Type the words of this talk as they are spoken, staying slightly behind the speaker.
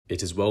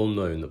It is well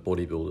known that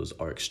bodybuilders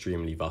are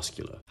extremely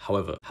vascular.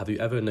 However, have you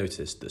ever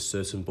noticed that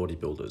certain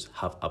bodybuilders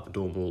have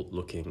abnormal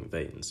looking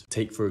veins?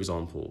 Take for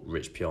example,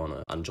 Rich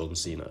Piana and John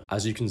Cena.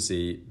 As you can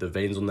see, the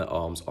veins on their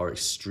arms are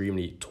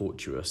extremely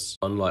tortuous,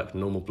 unlike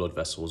normal blood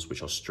vessels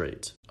which are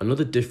straight.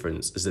 Another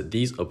difference is that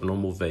these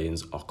abnormal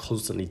veins are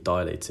constantly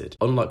dilated,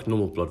 unlike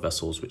normal blood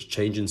vessels which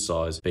change in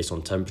size based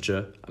on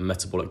temperature and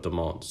metabolic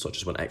demand, such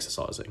as when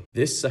exercising.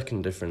 This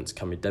second difference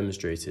can be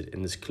demonstrated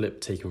in this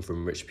clip taken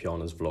from Rich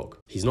Piana's vlog.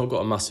 He's not got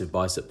a massive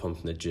bicep pump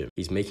in the gym.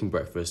 He's making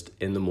breakfast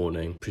in the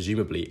morning,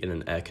 presumably in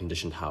an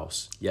air-conditioned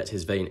house, yet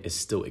his vein is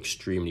still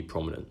extremely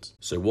prominent.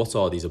 So what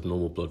are these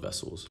abnormal blood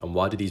vessels, and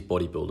why do these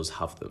bodybuilders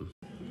have them?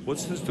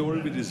 What's the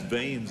story with these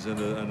veins and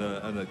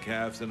the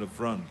calves and the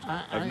front?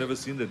 I've never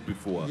seen that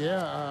before.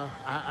 Yeah,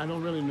 I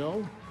don't really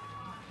know,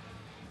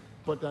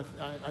 but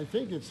I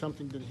think it's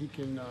something that he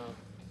can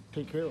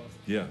take care of.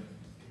 Yeah.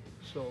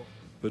 So.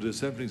 But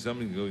there's definitely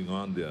something going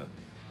on there.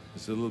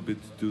 It's a little bit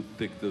too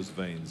thick, those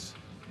veins.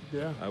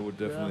 Yeah. I would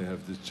definitely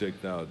have this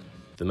checked out.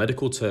 The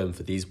medical term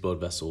for these blood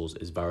vessels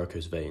is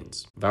varicose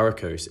veins.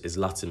 Varicose is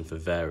Latin for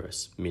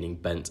varus, meaning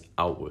bent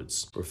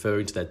outwards,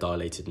 referring to their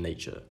dilated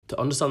nature. To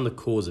understand the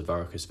cause of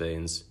varicose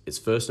veins, it's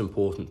first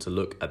important to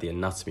look at the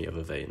anatomy of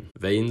a vein.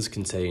 Veins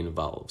contain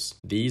valves.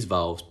 These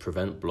valves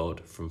prevent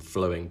blood from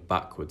flowing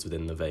backwards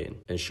within the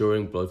vein,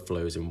 ensuring blood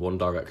flows in one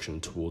direction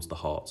towards the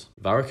heart.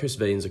 Varicose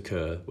veins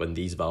occur when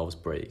these valves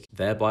break,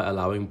 thereby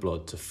allowing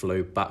blood to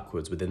flow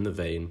backwards within the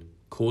vein,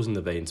 causing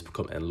the vein to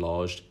become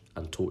enlarged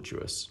and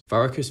tortuous.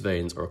 Varicose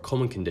veins are a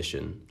common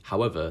condition,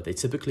 however, they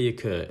typically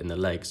occur in the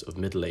legs of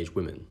middle-aged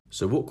women.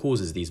 So what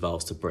causes these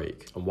valves to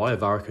break, and why are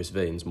varicose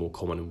veins more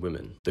common in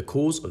women? The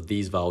cause of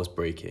these valves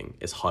breaking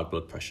is high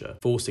blood pressure,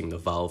 forcing the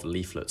valve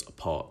leaflets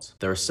apart.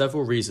 There are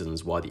several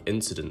reasons why the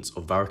incidence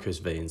of varicose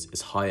veins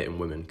is higher in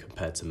women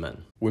compared to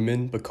men.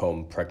 Women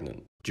become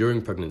pregnant.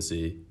 During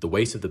pregnancy, the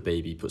weight of the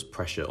baby puts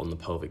pressure on the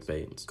pelvic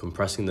veins,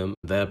 compressing them,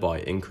 thereby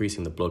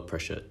increasing the blood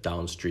pressure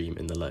downstream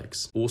in the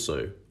legs.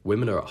 Also,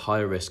 women are at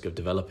higher risk of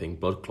developing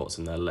blood clots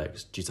in their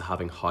legs due to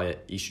having higher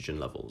estrogen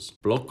levels.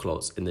 Blood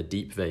clots in the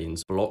deep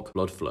veins block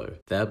blood flow,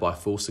 thereby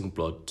forcing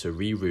blood to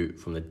reroute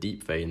from the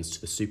deep veins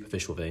to the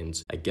superficial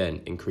veins,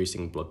 again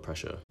increasing blood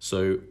pressure.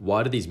 So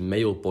why do these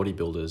male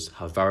bodybuilders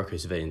have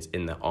varicose veins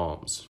in their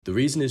arms? The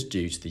reason is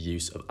due to the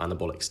use of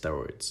anabolic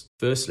steroids.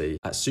 Firstly,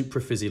 at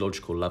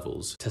supraphysiological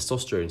levels,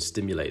 testosterone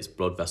stimulates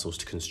blood vessels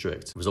to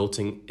constrict,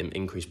 resulting in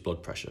increased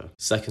blood pressure.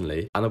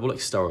 Secondly, anabolic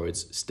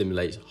steroids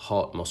stimulate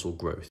heart muscle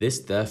growth. This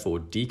therefore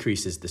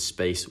decreases the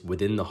space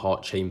within the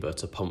heart chamber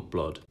to pump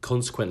blood,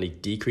 consequently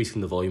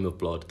decreasing the volume of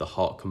blood the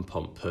heart can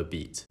pump per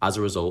beat. As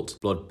a result,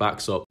 blood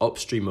backs up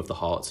upstream of the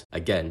heart,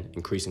 again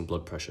increasing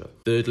blood pressure.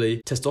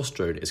 Thirdly,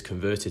 testosterone is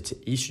converted to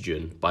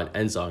estrogen by an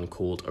enzyme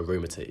called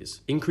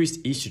aromatase.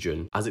 Increased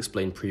estrogen, as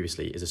explained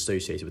previously, is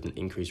associated with an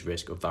increased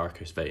risk of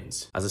varicose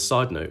veins. As a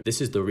side note,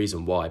 this is the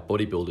reason why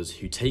bodybuilders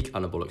who take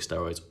anabolic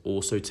steroids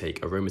also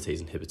take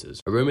aromatase inhibitors.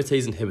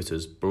 Aromatase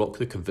inhibitors block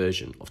the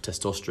conversion of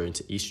testosterone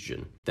to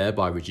estrogen,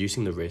 thereby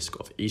reducing the risk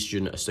of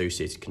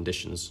estrogen-associated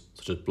conditions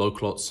such as blood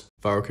clots,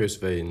 varicose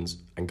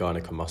veins, and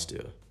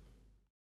gynecomastia.